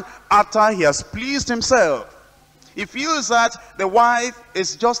man, after he has pleased himself, he feels that the wife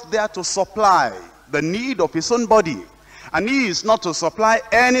is just there to supply the need of his own body. And he is not to supply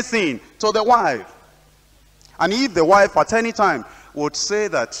anything to the wife. And if the wife at any time would say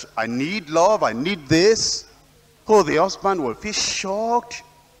that, I need love, I need this, oh, the husband will feel shocked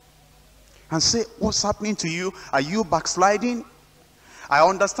and say, what's happening to you? Are you backsliding? I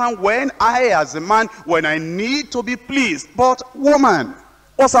understand when I, as a man, when I need to be pleased. But woman,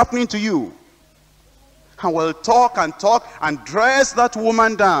 what's happening to you? And we'll talk and dress that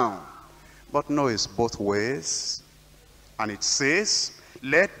woman down. But no, it's both ways. And it says,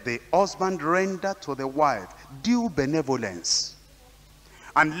 let the husband render to the wife due benevolence.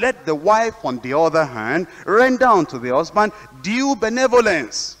 And let the wife, on the other hand, render unto the husband due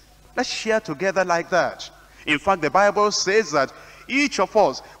benevolence. Let's share together like that. In fact, the Bible says that each of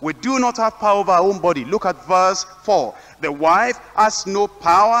us, we do not have power over our own body. Look at verse 4. The wife has not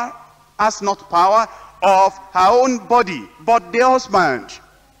power of her own body, but the husband.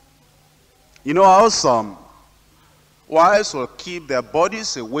 You know how some wives will keep their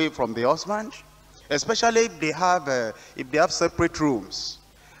bodies away from the husband, especially if they have separate rooms.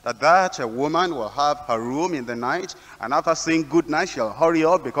 That a woman will have her room in the night, and after saying good night, she'll hurry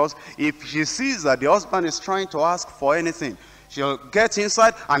up, because if she sees that the husband is trying to ask for anything, she'll get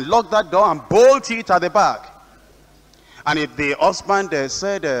inside and lock that door and bolt it at the back. And if the husband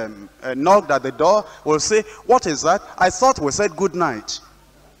knocked at the door, will say, what is that? I thought we said good night.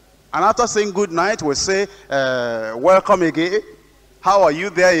 And after saying good night, we'll say, welcome again. How are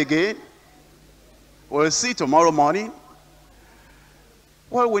you there again? We'll see tomorrow morning.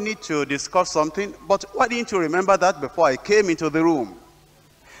 Well, we need to discuss something, but why didn't you remember that before I came into the room?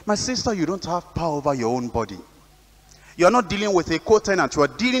 My sister, you don't have power over your own body. You're not dealing with a co-tenant, you are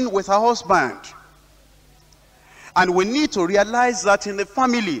dealing with a husband. And we need to realize that in the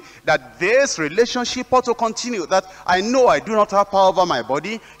family, that this relationship ought to continue. That I know I do not have power over my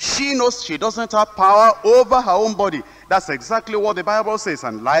body. She knows she doesn't have power over her own body. That's exactly what the Bible says.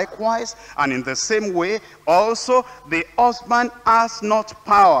 And likewise, and in the same way, also the husband has not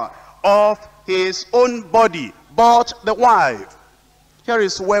power of his own body, but the wife. Here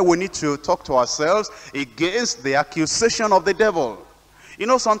is where we need to talk to ourselves against the accusation of the devil. You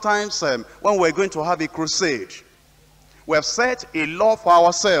know, sometimes when we're going to have a crusade, we have set a law for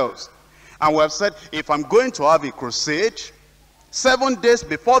ourselves. And we have said, if I'm going to have a crusade, 7 days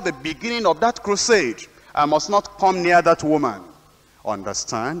before the beginning of that crusade, I must not come near that woman.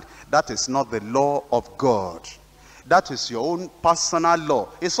 Understand? That is not the law of God. That is your own personal law.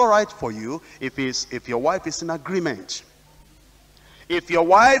 It's all right for you if your wife is in agreement. If your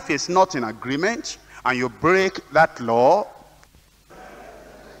wife is not in agreement and you break that law,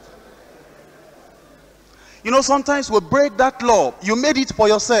 you know, sometimes we break that law. You made it for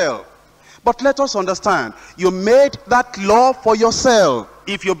yourself. But let us understand, you made that law for yourself.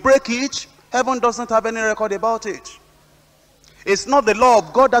 If you break it, heaven doesn't have any record about it. It's not the law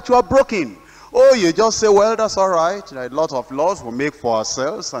of God that you are broken. Oh, you just say, well, that's all right. There are a lot of laws we make for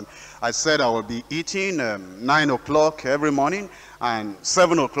ourselves. And I said I will be eating 9 o'clock every morning. And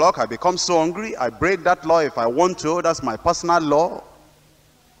 7 o'clock, I become so hungry. I break that law if I want to. That's my personal law.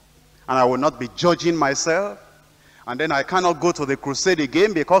 And I will not be judging myself. And then I cannot go to the crusade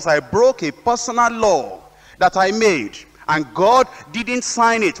again because I broke a personal law that I made. And God didn't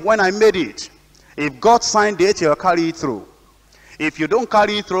sign it when I made it. If God signed it, he'll carry it through. If you don't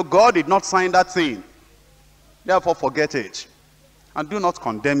carry it through, God did not sign that thing. Therefore, forget it. And do not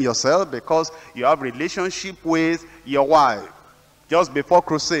condemn yourself because you have relationship with your wife just before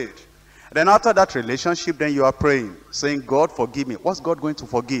crusade. Then after that relationship, then you are praying, saying, God, forgive me. What's God going to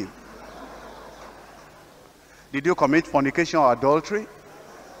forgive? Did you commit fornication or adultery?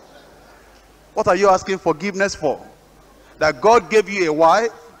 What are you asking forgiveness for? That God gave you a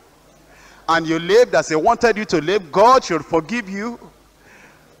wife and you lived as he wanted you to live. God should forgive you.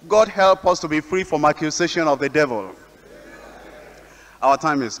 God help us to be free from accusation of the devil. Our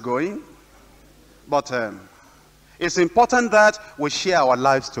time is going. But it's important that we share our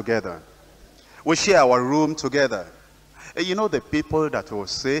lives together. We share our room together. You know the people that will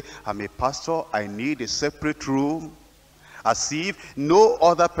say, I'm a pastor, I need a separate room. As if no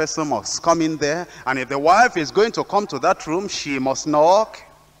other person must come in there. And if the wife is going to come to that room, she must knock.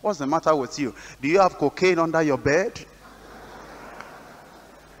 What's the matter with you? Do you have cocaine under your bed?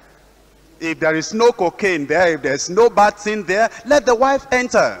 If there is no cocaine there, if there's no bad thing there, let the wife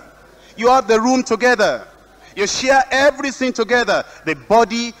enter. You have the room together. You share everything together. The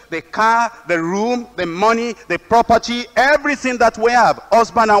body, the car, the room, the money, the property, everything that we have,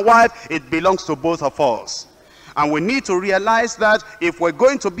 husband and wife, it belongs to both of us. And we need to realize that if we're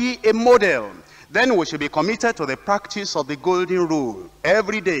going to be a model, then we should be committed to the practice of the golden rule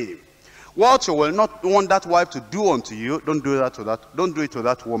every day. What you will not want that wife to do unto you, don't do it to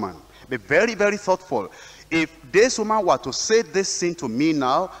that woman. Be very, very thoughtful. If this woman were to say this thing to me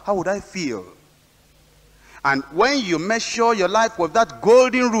now, how would I feel? And when you measure your life with that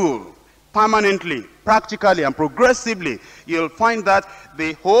golden rule, permanently, practically, and progressively, you'll find that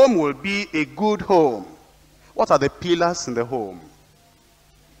the home will be a good home. What are the pillars in the home?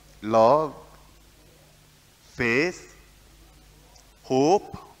 Love, faith,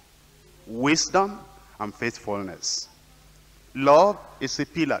 hope, wisdom, and faithfulness. Love is a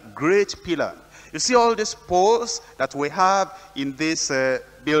pillar, great pillar. You see all these poles that we have in this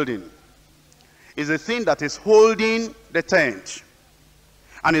building is a thing that is holding the tent.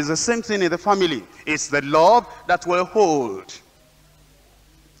 And it's the same thing in the family. It's the love that will hold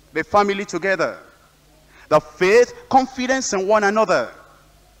the family together. The faith, confidence in one another.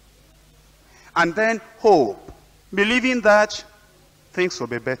 And then hope, believing that things will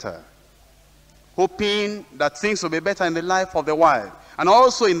be better. Hoping that things will be better in the life of the wife and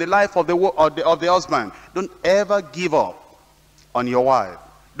also in the life of the husband. Don't ever give up on your wife.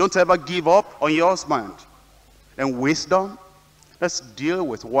 Don't ever give up on your husband. And wisdom, let's deal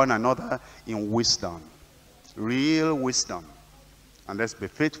with one another in wisdom. Real wisdom. And let's be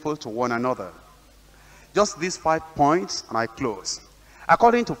faithful to one another. Just these 5 points and I close.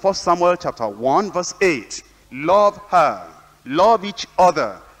 According to 1 Samuel chapter 1 verse 8, love her, love each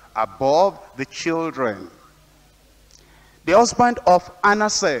other above the children. The husband of Anna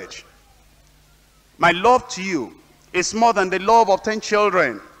said, my love to you is more than the love of 10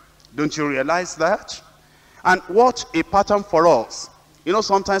 children. Don't you realize that? And what a pattern for us. You know,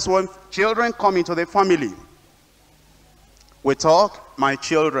 sometimes when children come into the family, we talk, my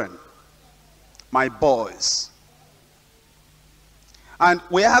children, my boys. And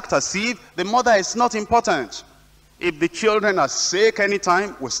we act as if the mother is not important. If the children are sick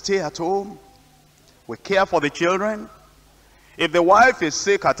anytime, we stay at home. We care for the children. If the wife is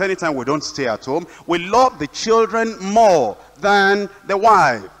sick at any time, we don't stay at home. We love the children more than the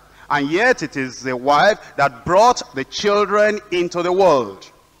wife. And yet it is the wife that brought the children into the world.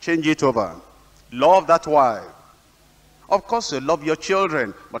 Change it over. Love that wife. Of course you love your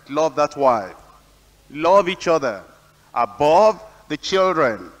children, but love that wife. Love each other above the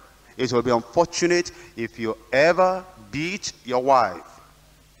children. It will be unfortunate if you ever beat your wife.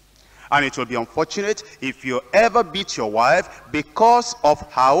 And it will be unfortunate if you ever beat your wife because of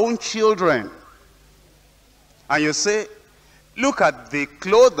her own children. And you say, look at the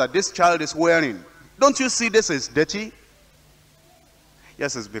clothes that this child is wearing. Don't you see this is dirty?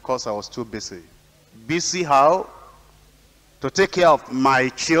 Yes, it's because I was too busy. Busy how? To take care of my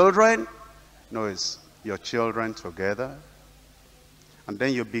children? No, it's your children together. And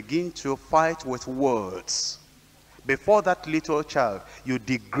then you begin to fight with words. Before that little child, you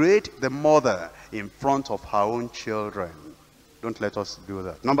degrade the mother in front of her own children. Don't let us do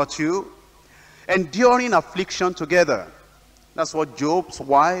that. Number 2, enduring affliction together. That's what Job's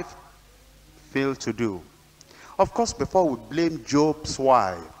wife failed to do. Of course, before we blame Job's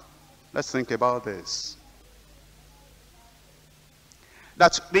wife, let's think about this.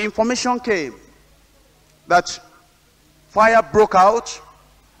 That the information came that fire broke out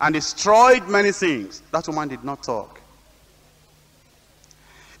and destroyed many things. That woman did not talk.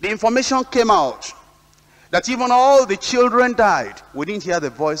 The information came out that even all the children died. We didn't hear the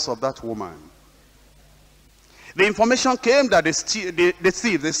voice of that woman. The information came that the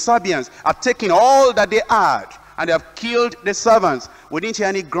thieves, the Sabians, have taken all that they had and they have killed the servants. We didn't hear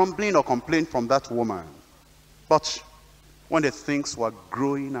any grumbling or complaint from that woman. But when the things were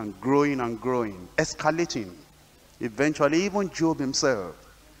growing and growing and growing, escalating, eventually even Job himself,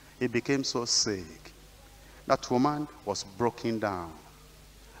 he became so sick. That woman was broken down.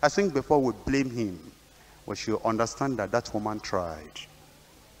 I think before we blame him, we should understand that that woman tried.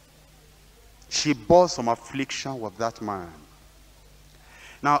 She bore some affliction with that man.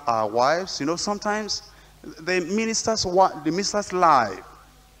 Now our wives, you know, sometimes the minister's life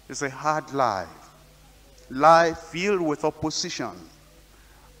is a hard life. Life filled with opposition,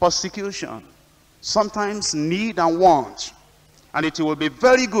 persecution, sometimes need and want. And it will be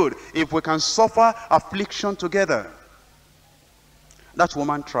very good if we can suffer affliction together. That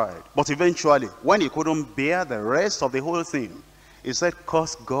woman tried. But eventually, when he couldn't bear the rest of the whole thing, he said,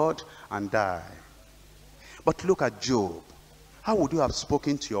 curse God and die. But look at Job. How would you have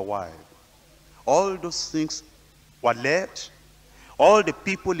spoken to your wife? All those things were left. All the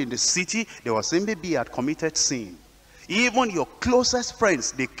people in the city, they were saying maybe he had committed sin. Even your closest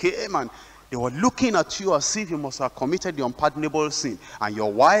friends, they came and they were looking at you as if you must have committed the unpardonable sin. And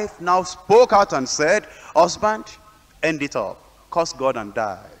your wife now spoke out and said, husband, end it up. Curse God and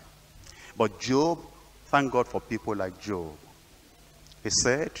die. But Job, thank God for people like Job. He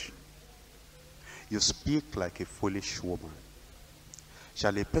said, you speak like a foolish woman.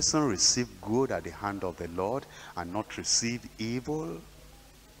 Shall a person receive good at the hand of the Lord and not receive evil?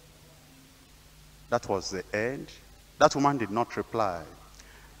 That was the end. That woman did not reply.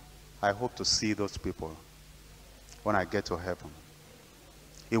 I hope to see those people when I get to heaven.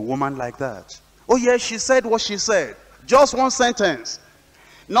 A woman like that. Oh yes, she said what she said. Just one sentence.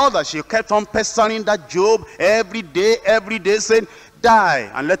 Not that she kept on pestering that Job every day saying,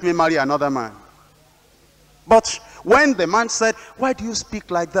 die and let me marry another man. But when the man said, why do you speak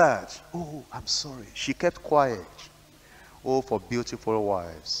like that? Oh, I'm sorry. She kept quiet. Oh, for beautiful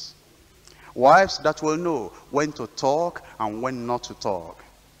wives. Wives that will know when to talk and when not to talk.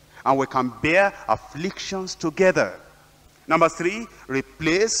 And we can bear afflictions together. Number 3,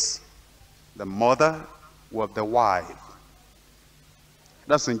 replace the mother with the wife.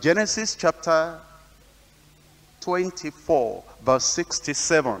 That's in Genesis chapter 24, verse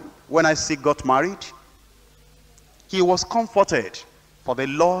 67. When Isaac got married, he was comforted for the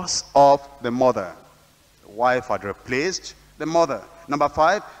loss of the mother. The wife had replaced the mother. Number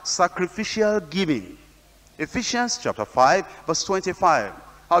 5, sacrificial giving. Ephesians chapter 5, verse 25.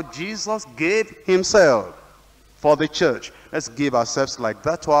 How Jesus gave himself for the church. Let's give ourselves like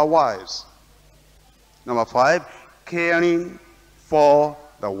that to our wives. Number 5, caring for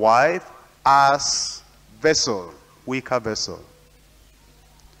the wife as vessel, weaker vessel.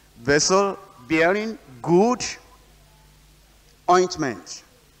 Vessel bearing good ointment.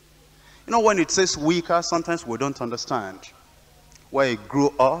 You know, when it says weaker, sometimes we don't understand. Where it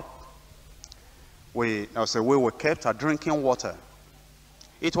grew up, we were kept at drinking water.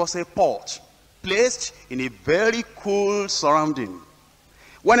 It was a pot placed in a very cool surrounding.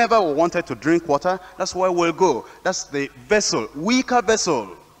 Whenever we wanted to drink water, that's where we'll go. That's the vessel, weaker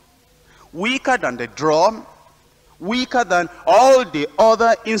vessel. Weaker than the drum, weaker than all the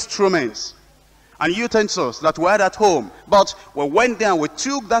other instruments and utensils that we had at home. But we went there and we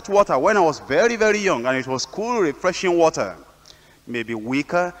took that water when I was very, very young, and it was cool, refreshing water. Maybe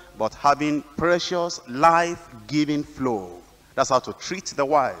weaker, but having precious, life-giving flow. That's how to treat the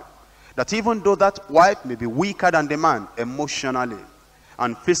wife. That even though that wife may be weaker than the man emotionally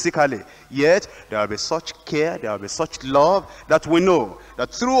and physically, yet there will be such care, there will be such love, that we know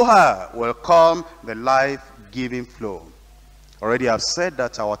that through her will come the life-giving flow. Already I've said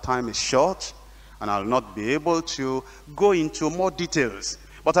that our time is short, and I'll not be able to go into more details.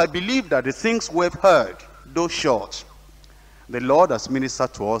 But I believe that the things we've heard, though short, the Lord has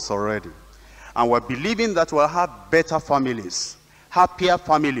ministered to us already. And we're believing that we'll have better families, happier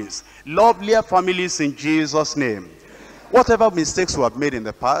families, lovelier families in Jesus' name. Whatever mistakes we have made in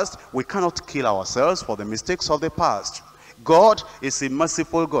the past, we cannot kill ourselves for the mistakes of the past. God is a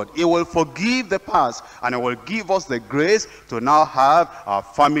merciful God. He will forgive the past, and He will give us the grace to now have our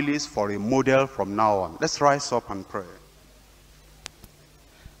families for a model from now on. Let's rise up and pray.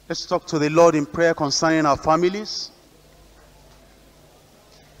 Let's talk to the Lord in prayer concerning our families.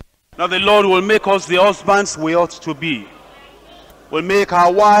 Now the Lord will make us the husbands we ought to be. Will make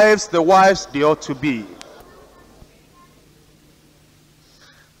our wives the wives they ought to be.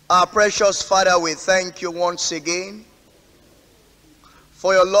 Our precious Father, we thank you once again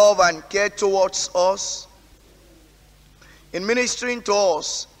for your love and care towards us, in ministering to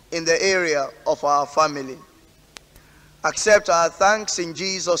us in the area of our family. Accept our thanks in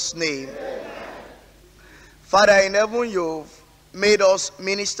Jesus' name. Amen. Father in heaven, you've made us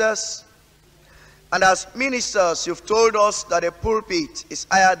ministers, and as ministers you've told us that the pulpit is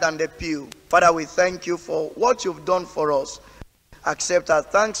higher than the pew. Father, we thank you for what you've done for us. Accept our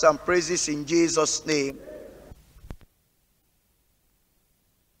thanks and praises in Jesus' name.